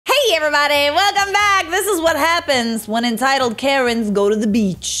Hey everybody, welcome back. This is what happens when entitled Karens go to the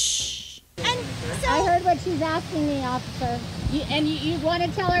beach. And so I heard what she's asking me, officer. You want to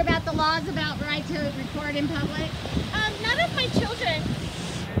tell her about the laws about right to record in public? None of my children.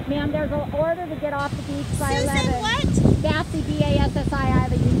 Ma'am, there's an order to get off the beach by Susan, 11. what? Bassy, B-A-S-S-I, I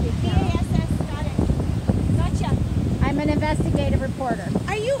have a YouTube channel. B-A-S-S, got it. Gotcha. I'm an investigative reporter.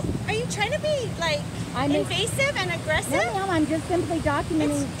 Are you trying to be, like, invasive and aggressive? No, I'm just simply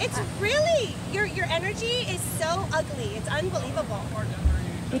documenting. It's really, your energy is so ugly. It's unbelievable.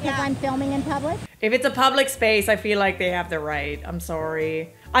 Because I'm filming in public? If it's a public space, I feel like they have the right. I'm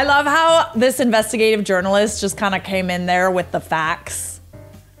sorry. I love how this investigative journalist just kind of came in there with the facts.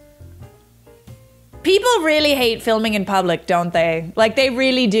 People really hate filming in public, don't they? Like, they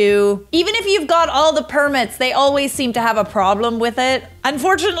really do. Even if you've got all the permits, they always seem to have a problem with it.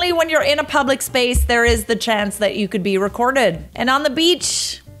 Unfortunately, when you're in a public space, there is the chance that you could be recorded. And on the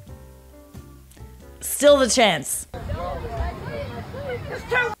beach, still the chance. It's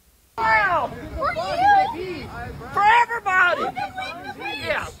too loud! For you? For everybody!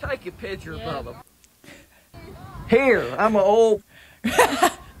 Yeah, take a picture of them. Here, I'm an old...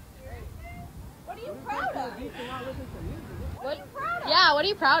 Yeah, what are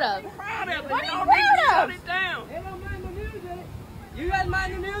you proud of? Proud of it. What are you Y'all proud need to of? shut it down. They don't mind the music. You guys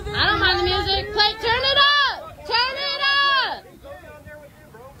mind the music? I don't mind the music. Play, turn it up! Turn it up!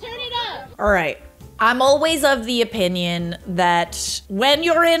 Turn it up! All right. I'm always of the opinion that when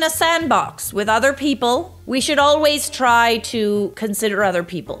you're in a sandbox with other people, we should always try to consider other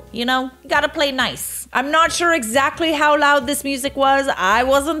people. You know, you gotta play nice. I'm not sure exactly how loud this music was. I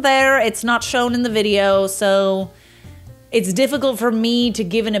wasn't there. It's not shown in the video, so it's difficult for me to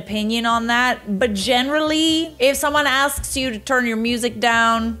give an opinion on that. But generally, if someone asks you to turn your music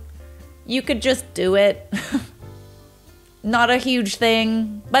down, you could just do it. Not a huge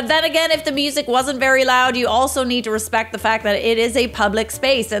thing. But then again, if the music wasn't very loud, you also need to respect the fact that it is a public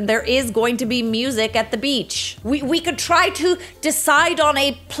space and there is going to be music at the beach. We could try to decide on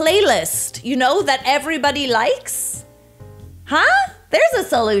a playlist, you know, that everybody likes. Huh? There's a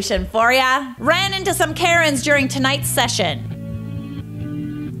solution for ya. Ran into some Karens during tonight's session.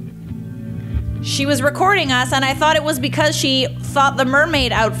 She was recording us and I thought it was because she thought the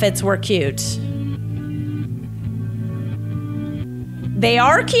mermaid outfits were cute. They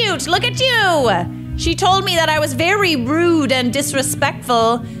are cute, look at you! She told me that I was very rude and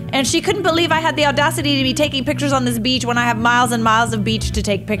disrespectful, and she couldn't believe I had the audacity to be taking pictures on this beach when I have miles and miles of beach to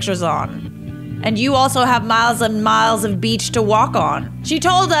take pictures on. And you also have miles and miles of beach to walk on. She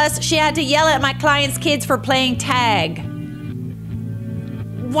told us she had to yell at my clients' kids for playing tag.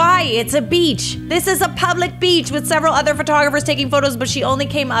 Why? It's a beach. This is a public beach with several other photographers taking photos, but she only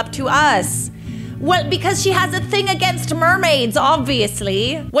came up to us. Well, because she has a thing against mermaids,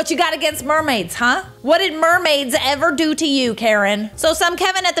 obviously. What you got against mermaids, huh? What did mermaids ever do to you, Karen? So some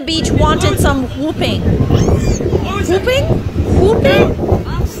Kevin at the beach wanted some whooping. Whooping? Whooping?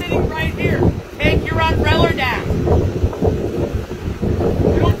 I'm sitting right here. Take your umbrella down.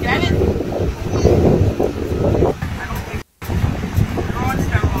 You don't get it?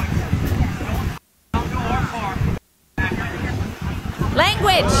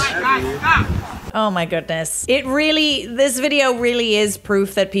 Language! Stop. Oh my goodness. This video really is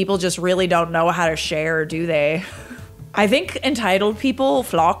proof that people just really don't know how to share, do they? I think entitled people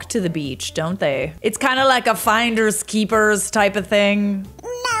flock to the beach, don't they? It's kind of like a finders keepers type of thing.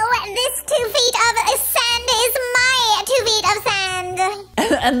 No, this 2 feet of sand is my 2 feet of sand.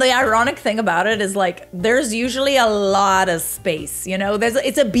 And the ironic thing about it is, like, there's usually a lot of space, you know?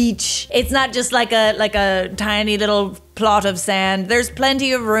 It's a beach. It's not just like a tiny little plot of sand. There's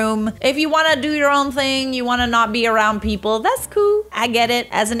plenty of room. If you want to do your own thing, you want to not be around people, that's cool. I get it.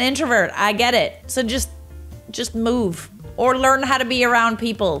 As an introvert, I get it. So just move or learn how to be around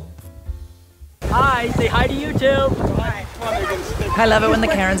people. Hi, say hi to YouTube. I love it when the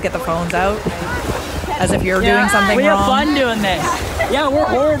Karens get the phones out as if you're doing something we wrong. have fun doing this. Yeah, we're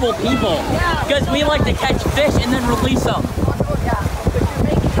horrible people because we like to catch fish and then release them.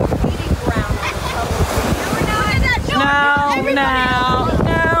 No.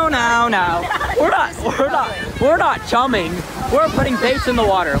 We're not chumming. We're putting baits in the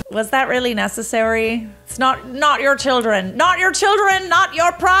water. Was that really necessary? It's not your children. Not your children, not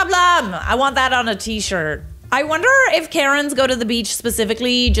your problem. I want that on a t-shirt. I wonder if Karens go to the beach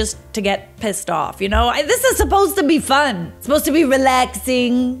specifically just to get pissed off, you know? This is supposed to be fun. It's supposed to be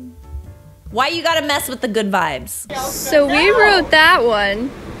relaxing. Why you gotta mess with the good vibes? So we wrote that one,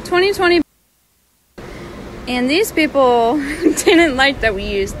 2020, and these people didn't like that we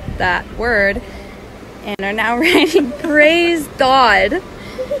used that word and are now writing praise God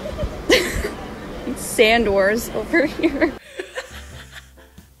Sand wars over here.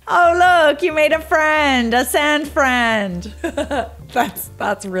 Oh, look, you made a friend, a sand friend.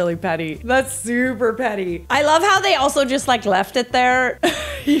 That's really petty. That's super petty. I love how they also just like left it there.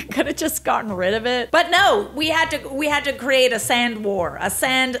 You could have just gotten rid of it. But no, we had to create a sand war, a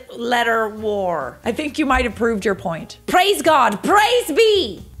sand letter war. I think you might have proved your point. Praise God, praise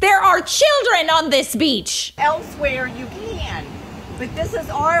be. There are children on this beach. Elsewhere you can, but this is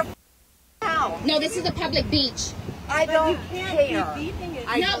our house. No, this is a public beach. I don't care.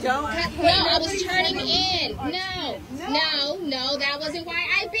 I don't No, I was care. turning in. No, that wasn't why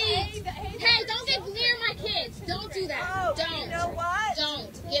I beat. Hey, don't get near my kids. Don't do that. Oh, Don't. you know what?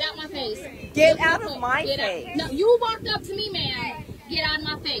 Don't. Get out my face. Get out of my face. No, you walked up to me, man. Get out of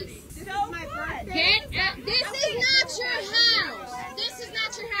my face. So what? Get out. This is not your house. This is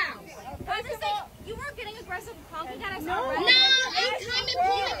not your house. You were getting aggressive honking at us No, already. I'm coming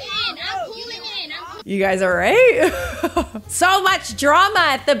pulling in. I'm pulling in. You guys are right. So much drama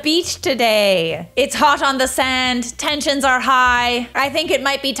at the beach today. It's hot on the sand. Tensions are high. I think it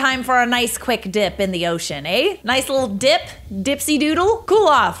might be time for a nice quick dip in the ocean, eh? Nice little dip, dipsy doodle. Cool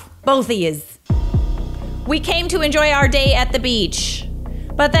off, both of yous. We came to enjoy our day at the beach,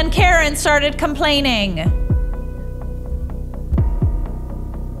 but then Karen started complaining.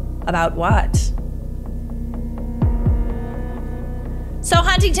 About what? So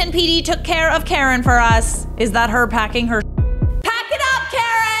Huntington PD took care of Karen for us. Is that her packing her? Pack it up,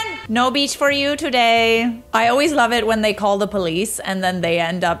 Karen! No beach for you today. I always love it when they call the police and then they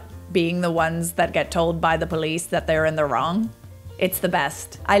end up being the ones that get told by the police that they're in the wrong. It's the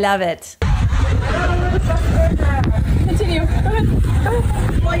best. I love it. Continue. Go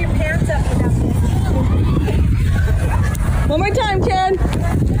ahead. Well, your parents have to have One more time, Ken.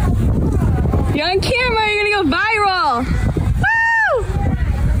 You're on camera. You're gonna go viral.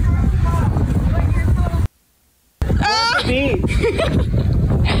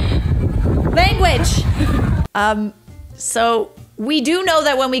 Language. So we do know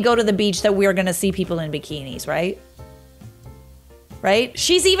that when we go to the beach that we're gonna see people in bikinis, right? Right?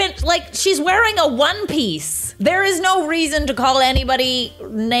 She's even like, she's wearing a one piece. There is no reason to call anybody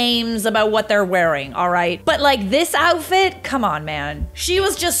names about what they're wearing, all right? But like this outfit, come on, man. She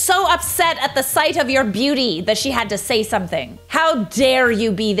was just so upset at the sight of your beauty that she had to say something. How dare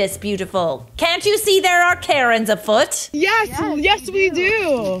you be this beautiful? Can't you see there are Karens afoot? Yes, we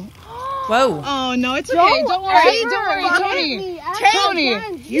do. Whoa. Oh no, it's okay. Don't worry, Tony.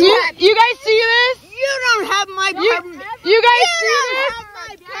 You guys see this? You don't have my permission. You guys see this?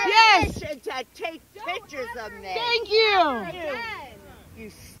 Yes. To take pictures of me. Thank you.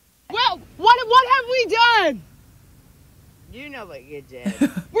 Well, what have we done? You know what you did.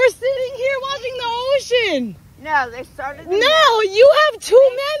 We're sitting here watching the ocean. No, they started. No, you have two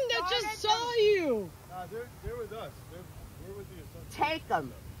men that just saw you. They're with us. We're with the association. Take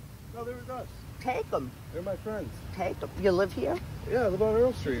them. No, they're with us. Take them. They're my friends. Take them. You live here? Yeah, I live on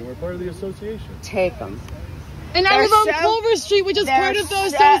Earl Street. We're part of the association. Take them. And I live on Clover Street, which is part of the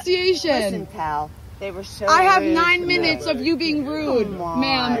association. Listen, pal. They were so I have rude 9 minutes of you being rude,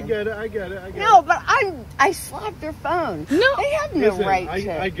 ma'am. I get it. No, but I slapped their phone. No. They have no right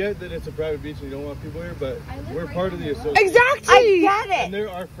to. I get that it's a private beach and you don't want people here, but we're part of the association. Exactly. I get it. And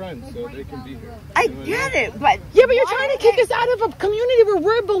they're our friends, so they can be here. I get it, but yeah, but you're trying to kick us out of a community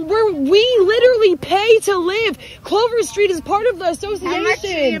where we literally pay to live. Clover Street is part of the association. How much do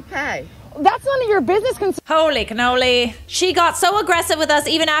you pay? That's none of your business. Holy cannoli. She got so aggressive with us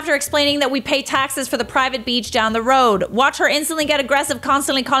even after explaining that we pay taxes for the private beach down the road. Watch her instantly get aggressive,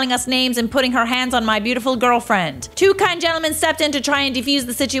 constantly calling us names and putting her hands on my beautiful girlfriend. Two kind gentlemen stepped in to try and defuse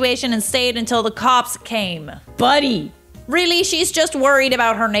the situation and stayed until the cops came. Buddy. Really, she's just worried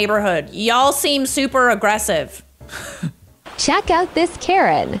about her neighborhood. Y'all seem super aggressive. Check out this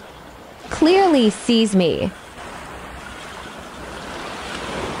Karen. Clearly sees me.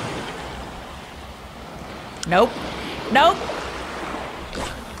 Nope. Nope.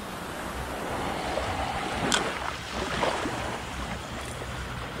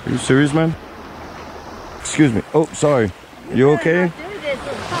 Are you serious, man? Excuse me. Oh, sorry. You okay? Somebody's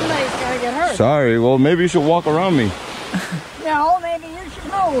gonna get hurt. Sorry. Well, maybe you should walk around me. No, maybe you should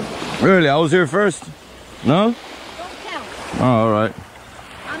move. Really? I was here first. No? Don't count. Oh, all right.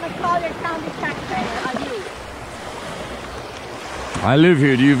 I'm gonna call your county taxpayer on you. I live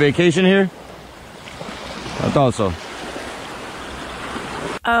here. Do you vacation here? I thought so.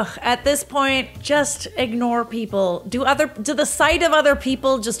 Ugh, at this point, just ignore people. Do the sight of other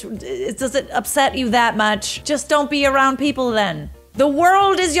people just, does it upset you that much? Just don't be around people then. The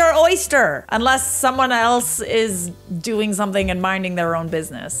world is your oyster, unless someone else is doing something and minding their own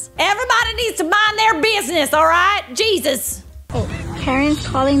business. Everybody needs to mind their business, all right? Jesus. Oh, Karen's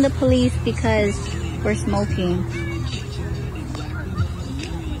calling the police because we're smoking.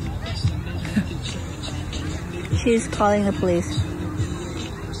 She's calling the police.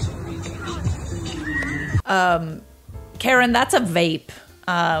 Karen, that's a vape.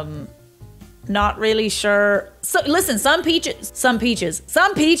 Not really sure. So listen, some beaches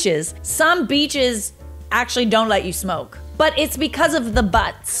actually don't let you smoke. But it's because of the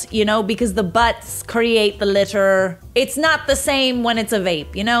butts, you know, because the butts create the litter. It's not the same when it's a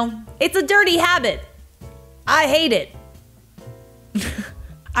vape, you know? It's a dirty habit. I hate it.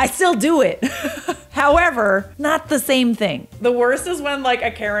 I still do it. However, not the same thing. The worst is when like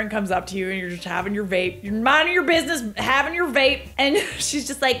a Karen comes up to you and you're just having your vape. You're minding your business, having your vape, and she's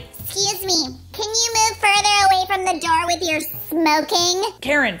just like, excuse me, can you move further away from the door with your smoking?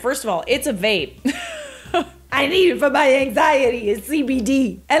 Karen, first of all, it's a vape. I need it for my anxiety. It's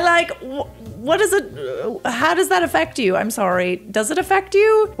CBD. And like, what is it? How does that affect you? I'm sorry. Does it affect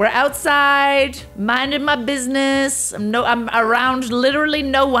you? We're outside, minding my business. I'm around literally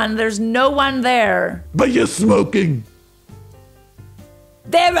no one. There's no one there. But you're smoking.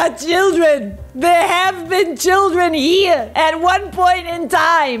 There are children. There have been children here at one point in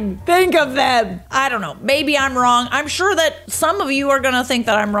time. Think of them. I don't know. Maybe I'm wrong. I'm sure that some of you are going to think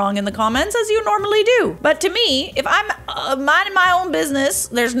that I'm wrong in the comments, as you normally do. But to me, if I'm minding my own business,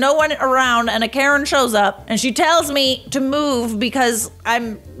 there's no one around, and a Karen shows up, and she tells me to move because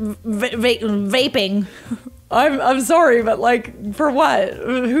I'm vaping. I'm sorry, but like, for what?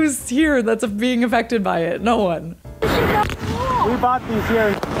 Who's here that's being affected by it? No one. We bought these here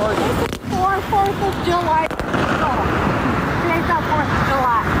in Oregon. This is for 4th of July. Today's not 4th of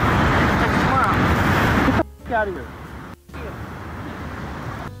July. That's tomorrow. Get the out of here.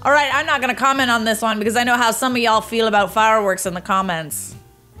 All right, I'm not going to comment on this one because I know how some of y'all feel about fireworks in the comments.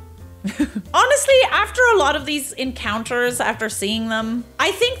 Honestly, after a lot of these encounters, after seeing them,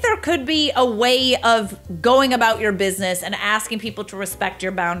 I think there could be a way of going about your business and asking people to respect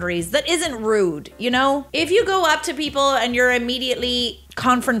your boundaries that isn't rude, you know? If you go up to people and you're immediately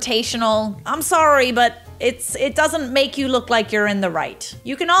confrontational, I'm sorry, but it doesn't make you look like you're in the right.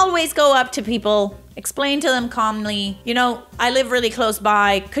 You can always go up to people, explain to them calmly, you know, I live really close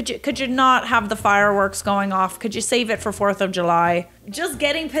by. Could you not have the fireworks going off? Could you save it for 4th of July? Just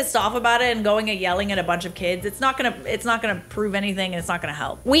getting pissed off about it and going and yelling at a bunch of kids, it's not gonna prove anything, and it's not gonna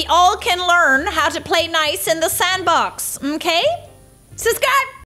help. We all can learn how to play nice in the sandbox, okay? Subscribe!